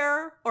other's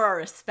hair or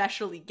are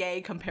especially gay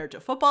compared to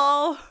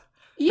football.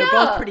 Yeah.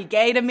 They're both pretty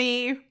gay to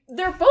me.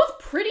 They're both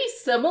pretty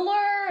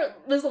similar.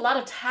 There's a lot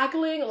of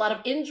tackling, a lot of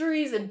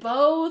injuries in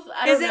both.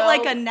 I don't know. Is it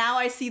like a now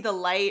I see the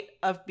light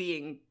of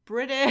being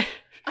British?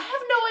 I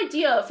have no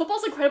idea.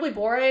 Football's incredibly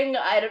boring.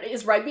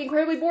 Is rugby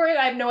incredibly boring?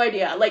 I have no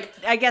idea. Like,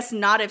 I guess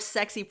not if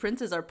sexy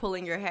princes are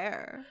pulling your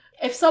hair.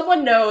 If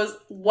someone knows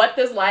what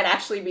this line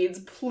actually means,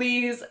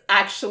 please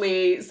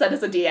actually send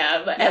us a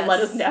DM and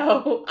let us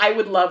know. I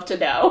would love to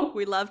know.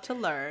 We love to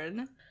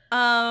learn.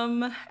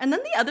 And then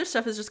the other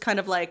stuff is just kind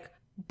of like,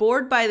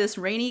 bored by this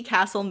Rainy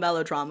Castle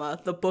melodrama,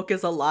 the book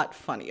is a lot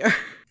funnier.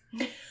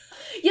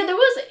 Yeah,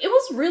 it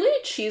was really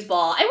a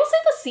cheeseball. I will say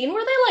the scene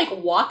where they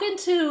like walk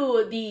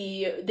into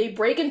they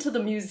break into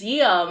the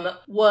museum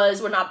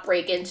well, not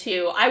break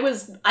into. I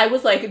was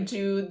like,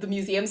 do the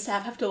museum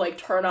staff have to like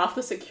turn off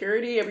the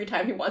security every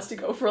time he wants to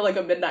go for like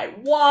a midnight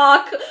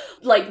walk?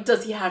 Like,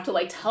 does he have to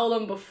like tell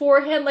them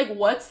beforehand? Like,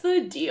 what's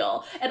the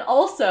deal? And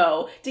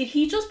also, did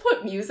he just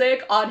put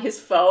music on his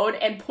phone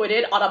and put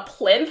it on a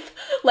plinth?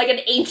 Like an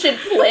ancient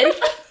plinth?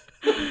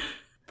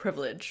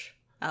 Privilege,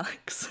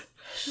 Alex.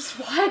 It's just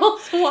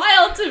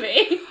wild to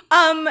me.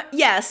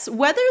 Yes,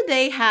 whether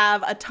they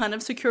have a ton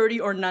of security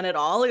or none at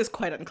all is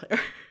quite unclear.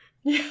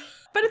 Yeah.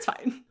 But it's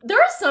fine. There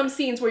are some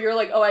scenes where you're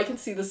like, oh, I can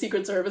see the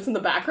Secret Service in the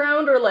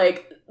background, or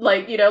like,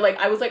 you know, like,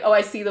 I was like, oh,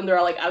 I see them, they're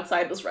all like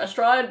outside this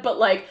restaurant, but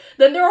like,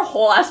 then there are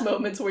whole ass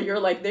moments where you're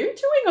like, they're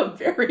doing a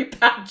very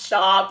bad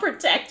job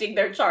protecting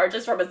their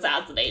charges from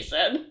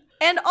assassination.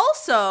 And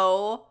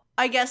also,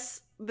 I guess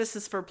this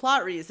is for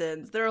plot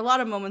reasons, there are a lot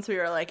of moments where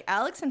you're like,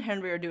 Alex and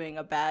Henry are doing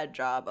a bad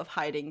job of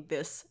hiding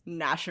this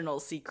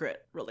national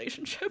secret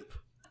relationship.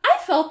 I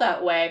felt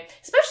that way,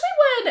 especially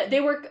when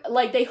they were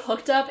like, they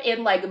hooked up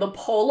in like the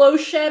polo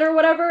shed or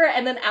whatever,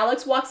 and then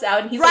Alex walks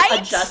out and he's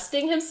like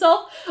adjusting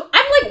himself.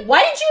 I'm like,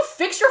 why did you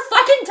fix your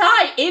fucking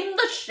tie in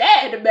the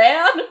shed,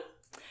 man?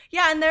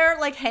 Yeah, and they're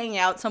like hanging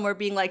out somewhere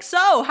being like,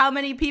 so how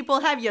many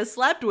people have you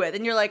slept with?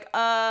 And you're like,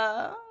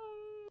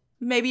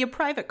 maybe a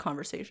private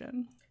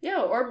conversation.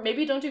 Yeah, or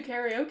maybe don't do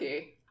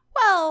karaoke.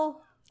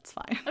 Well, it's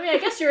fine. I mean, I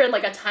guess you're in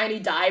like a tiny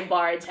dive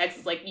bar in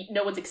Texas, like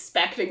no one's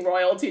expecting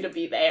royalty to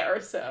be there,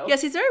 so.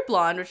 Yes, he's very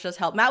blonde, which does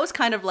help. Matt was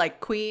kind of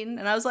like Queen,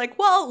 and I was like,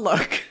 well,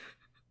 look.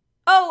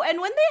 Oh, and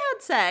when they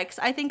had sex,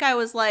 I think I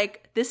was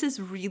like, this is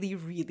really,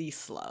 really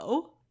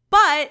slow.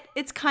 But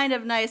it's kind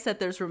of nice that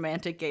there's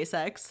romantic gay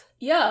sex.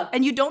 Yeah.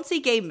 And you don't see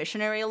gay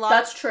missionary a lot.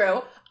 That's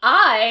true.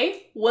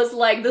 I was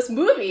like, this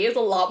movie is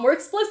a lot more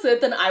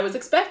explicit than I was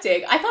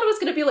expecting. I thought it was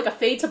going to be like a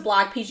fade to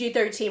black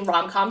PG-13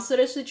 rom-com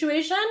sort of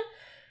situation.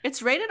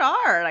 It's rated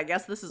R, and I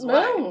guess this is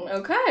why. Oh,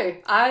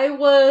 okay. I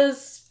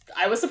was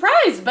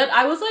surprised, but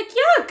I was like,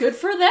 yeah, good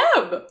for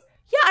them.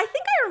 Yeah, I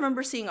think I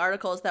remember seeing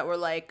articles that were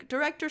like,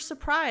 director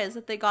surprised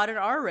that they got an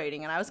R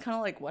rating. And I was kind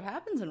of like, what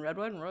happens in Red,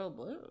 White, and Royal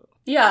Blue?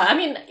 Yeah, I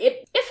mean,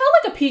 it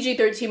felt like a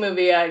PG-13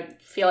 movie. I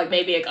feel like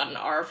maybe it got an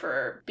R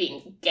for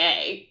being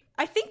gay.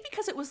 I think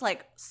because it was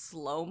like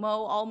slow-mo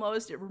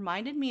almost. It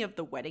reminded me of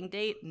The Wedding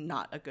Date.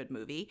 Not a good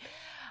movie.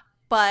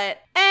 But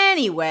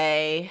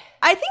anyway,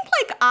 I think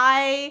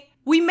like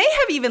we may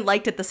have even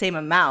liked it the same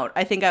amount.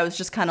 I think I was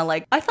just kind of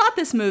like, I thought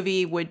this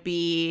movie would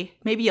be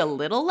maybe a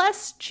little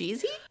less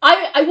cheesy.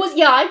 I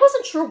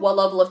wasn't sure what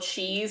level of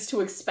cheese to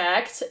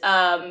expect.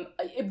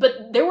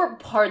 But there were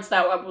parts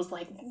that I was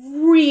like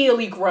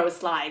really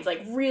gross lines,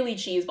 like really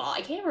cheeseball.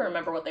 I can't even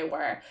remember what they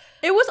were.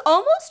 It was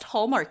almost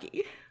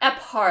Hallmarky. At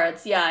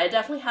parts, yeah, it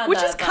definitely had which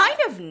that. Which is kind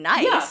of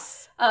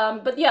nice. Yeah.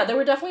 But yeah, there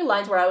were definitely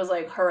lines where I was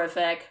like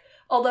horrific.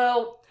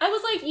 Although, I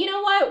was like, you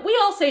know what? We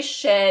all say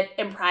shit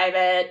in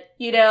private,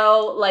 you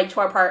know, like, to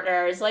our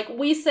partners. Like,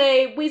 we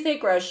say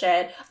gross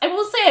shit. I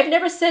will say, I've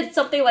never said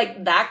something,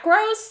 like, that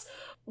gross.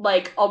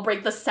 Like, I'll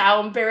break the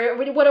sound barrier.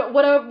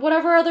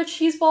 Whatever other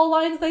cheeseball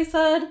lines they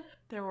said.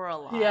 There were a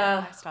lot.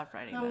 Yeah. I stopped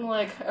writing them. I'm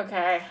like,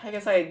 okay, I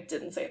guess I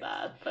didn't say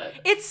that, but...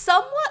 It's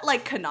somewhat,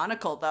 like,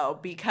 canonical, though,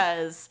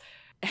 because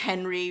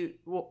Henry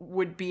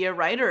would be a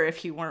writer if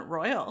he weren't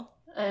royal.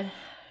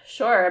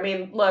 Sure, I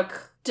mean,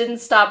 look... Didn't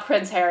stop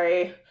Prince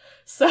Harry,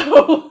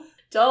 so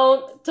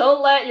don't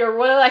let your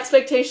royal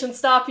expectations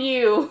stop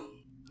you.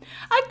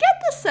 I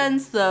get the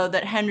sense, though,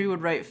 that Henry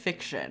would write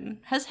fiction.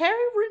 Has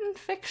Harry written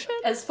fiction?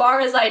 As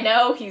far as I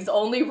know, he's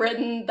only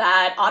written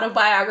that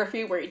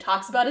autobiography where he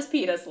talks about his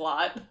penis a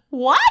lot.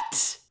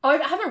 What? Oh, I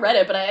haven't read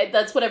it, but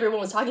that's what everyone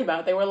was talking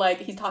about. They were like,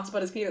 he talks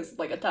about his penis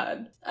like a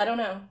ton. I don't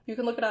know. You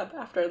can look it up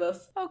after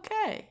this.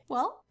 Okay.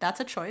 Well, that's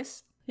a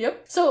choice.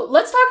 Yep. So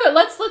let's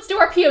do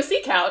our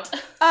POC count.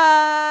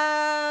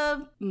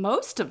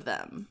 Most of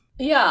them.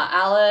 Yeah,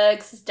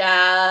 Alex,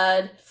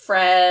 Dad,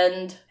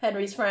 friend,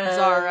 Henry's friend.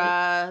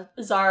 Zara,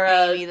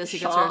 Amy, the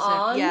Secret Service.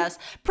 Yes.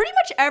 Pretty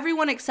much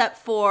everyone except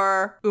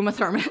for Uma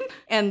Thurman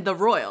and the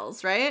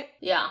Royals, right?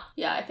 Yeah,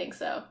 I think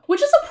so.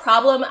 Which is a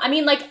problem. I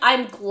mean, like,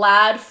 I'm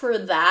glad for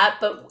that,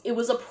 but it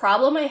was a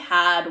problem I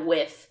had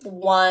with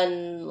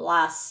One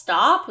Last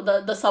Stop,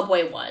 the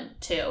subway one,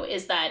 too,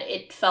 is that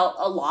it felt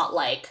a lot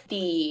like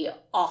the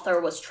author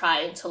was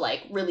trying to,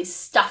 like, really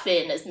stuff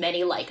in as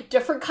many, like,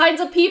 different kinds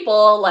of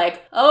people,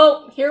 like,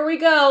 oh, here we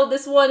go,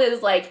 this one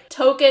is, like,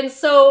 token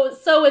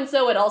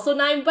so-and-so, and also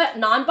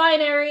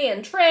non-binary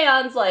and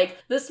trans, like,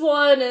 this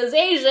one is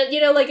Asian, you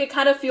know, like, it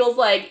kind of feels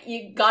like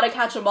you gotta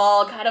catch them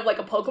all, kind of like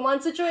a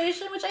Pokemon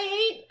situation, which I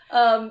hate.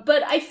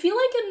 But I feel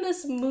like in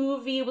this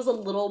movie it was a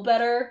little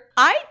better.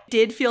 I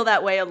did feel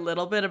that way a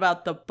little bit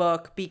about the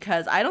book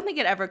because I don't think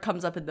it ever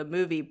comes up in the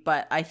movie,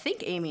 but I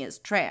think Amy is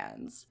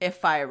trans,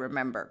 if I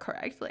remember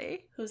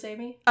correctly. Who's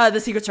Amy? The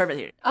Secret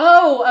Service.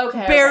 Oh,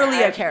 okay.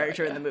 Barely a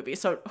character in the movie,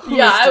 so who's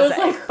I to was say?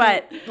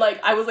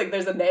 I was like,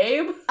 there's a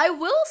name? I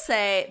will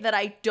say that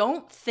I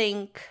don't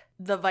think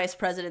the vice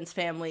president's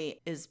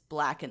family is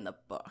black in the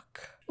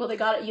book. Well, they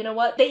got it. You know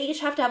what? They each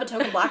have to have a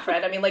token black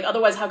friend. I mean, like,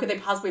 otherwise, how could they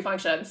possibly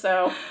function?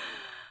 So...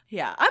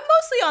 Yeah, I'm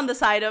mostly on the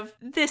side of,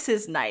 this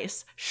is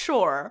nice.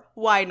 Sure,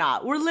 why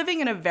not? We're living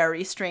in a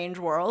very strange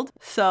world,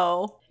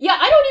 so... Yeah,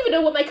 I don't even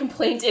know what my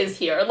complaint is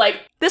here.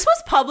 Like... This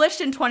was published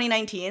in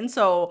 2019,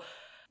 so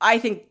I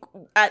think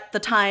at the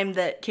time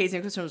that Casey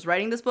Nicholson was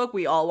writing this book,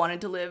 we all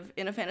wanted to live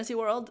in a fantasy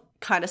world.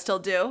 Kind of still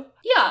do.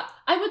 Yeah,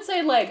 I would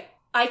say, like,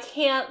 I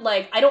can't,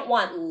 like, I don't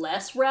want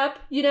less rep,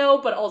 you know,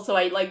 but also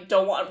I, like,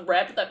 don't want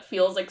rep that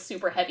feels, like,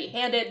 super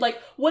heavy-handed.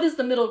 Like, what is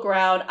the middle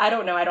ground? I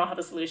don't know. I don't have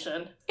a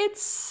solution.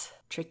 It's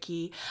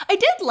tricky. I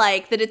did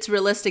like that it's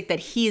realistic that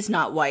he's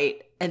not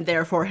white and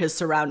therefore his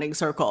surrounding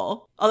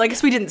circle. Although I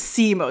guess we didn't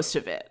see most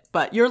of it,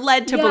 but you're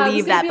led to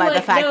believe that by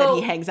the fact that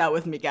he hangs out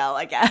with Miguel,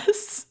 I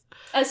guess.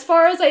 As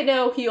far as I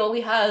know, he only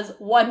has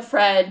one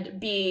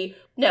friend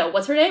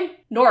what's her name?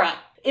 Nora.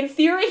 In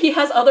theory, he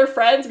has other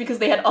friends because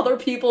they had other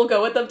people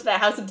go with them to the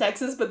house in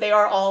Texas, but they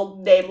are all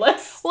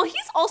nameless. Well, he's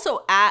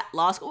also at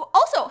law school.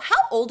 Also, how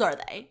old are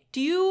they?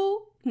 Do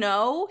you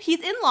know?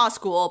 He's in law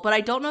school, but I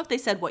don't know if they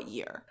said what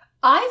year.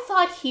 I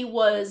thought he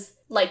was,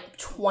 like,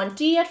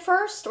 20 at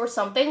first or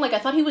something. Like, I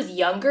thought he was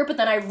younger, but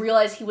then I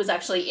realized he was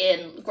actually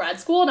in grad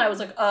school, and I was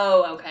like,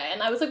 oh, okay.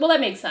 And I was like, well, that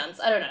makes sense.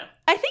 I don't know.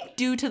 I think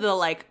due to the,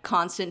 like,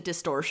 constant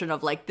distortion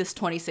of, like, this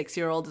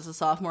 26-year-old is a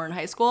sophomore in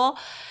high school,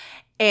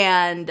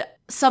 and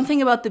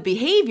something about the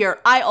behavior,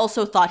 I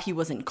also thought he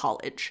was in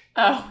college.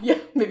 Oh, yeah,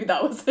 maybe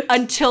that was it.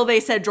 Until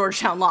they said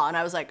Georgetown Law, and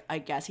I was like, I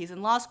guess he's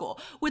in law school.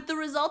 With the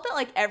result that,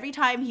 like, every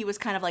time he was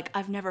kind of like,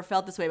 I've never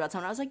felt this way about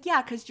someone, I was like,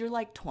 yeah, because you're,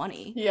 like,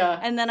 20. Yeah.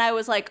 And then I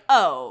was like,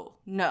 oh,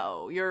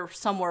 no, you're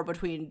somewhere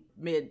between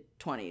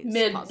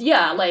mid-20s.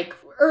 Yeah, like,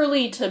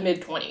 early to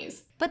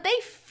mid-20s. But they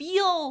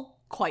feel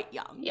quite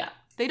young. Yeah.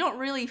 They don't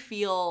really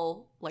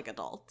feel like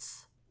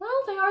adults. Well,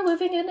 they are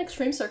living in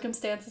extreme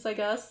circumstances, I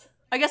guess.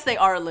 I guess they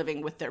are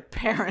living with their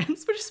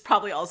parents, which is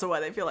probably also why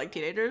they feel like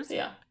teenagers.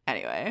 Yeah.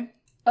 Anyway.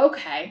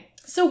 Okay.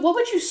 So what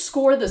would you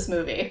score this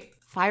movie?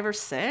 5 or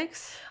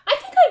 6? I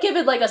think I give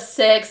it like a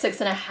 6,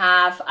 6.5.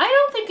 I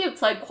don't think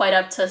it's like quite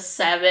up to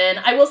 7.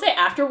 I will say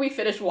after we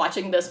finished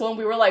watching this one,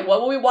 we were like,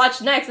 what will we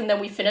watch next? And then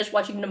we finished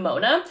watching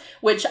Nimona,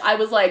 which I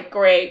was like,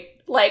 great,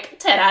 like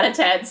 10 out of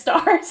 10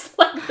 stars.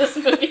 Like this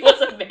movie was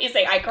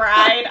amazing. I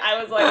cried.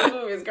 I was like, this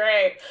movie is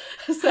great.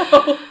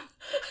 So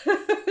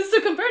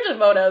compared to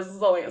Nimona, this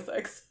is only a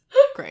 6.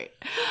 Great.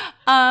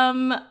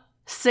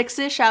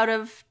 6-ish out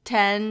of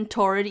 10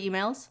 torrid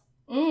emails.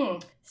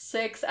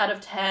 6 out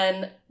of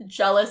 10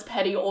 jealous,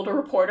 petty older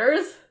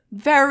reporters.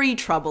 Very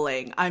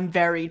troubling. I'm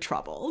very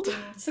troubled.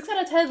 6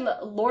 out of 10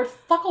 Lord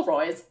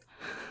Fuckleroys.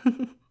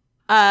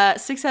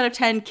 6 out of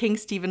 10 King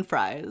Stephen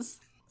Fries.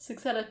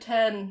 6 out of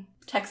 10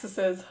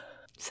 Texases.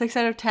 6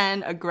 out of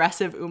 10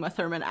 aggressive Uma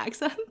Thurman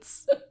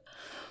accents.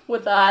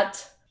 With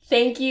that,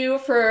 thank you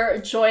for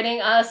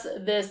joining us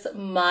this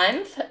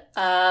month.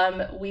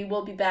 We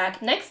will be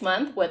back next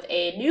month with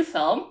a new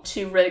film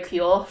to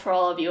ridicule for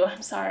all of you.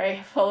 I'm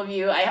sorry for all of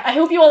you. I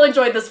hope you all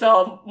enjoyed this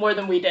film more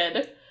than we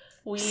did.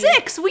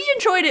 6! We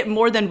enjoyed it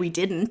more than we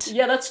didn't.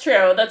 Yeah, that's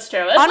true. That's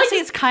true. Honestly,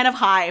 it's kind of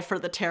high for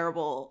the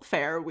terrible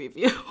fare we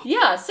view.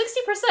 Yeah,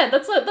 60%.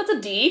 That's a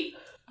D.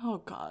 Oh,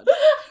 God.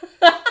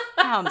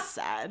 I'm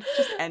sad.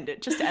 Just end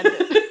it. Just end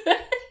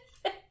it.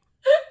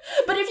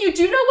 But if you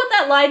do know what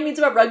that line means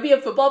about rugby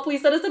and football,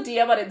 please send us a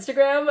DM on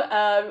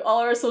Instagram. All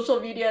our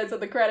social media is in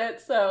the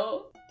credits,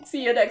 so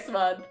see you next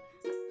month.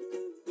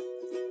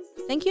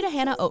 Thank you to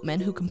Hannah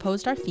Oatman, who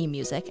composed our theme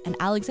music, and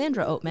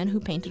Alexandra Oatman, who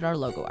painted our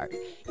logo art.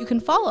 You can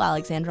follow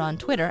Alexandra on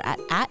Twitter at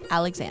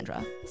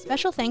 @Alexandra.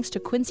 Special thanks to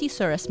Quincy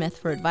Surasmith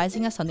for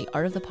advising us on the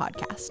art of the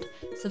podcast.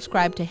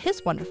 Subscribe to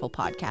his wonderful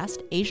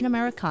podcast, Asian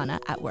Americana,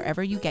 at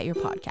wherever you get your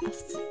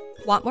podcasts.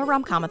 Want more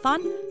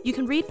Romcomathon? You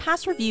can read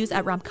past reviews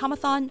at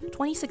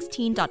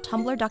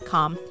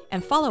romcomathon2016.tumblr.com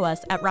and follow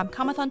us at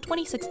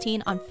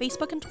romcomathon2016 on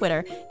Facebook and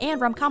Twitter and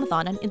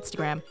romcomathon on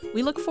Instagram.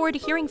 We look forward to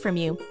hearing from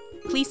you.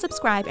 Please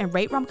subscribe and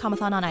rate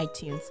Romcomathon on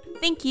iTunes.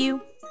 Thank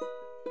you!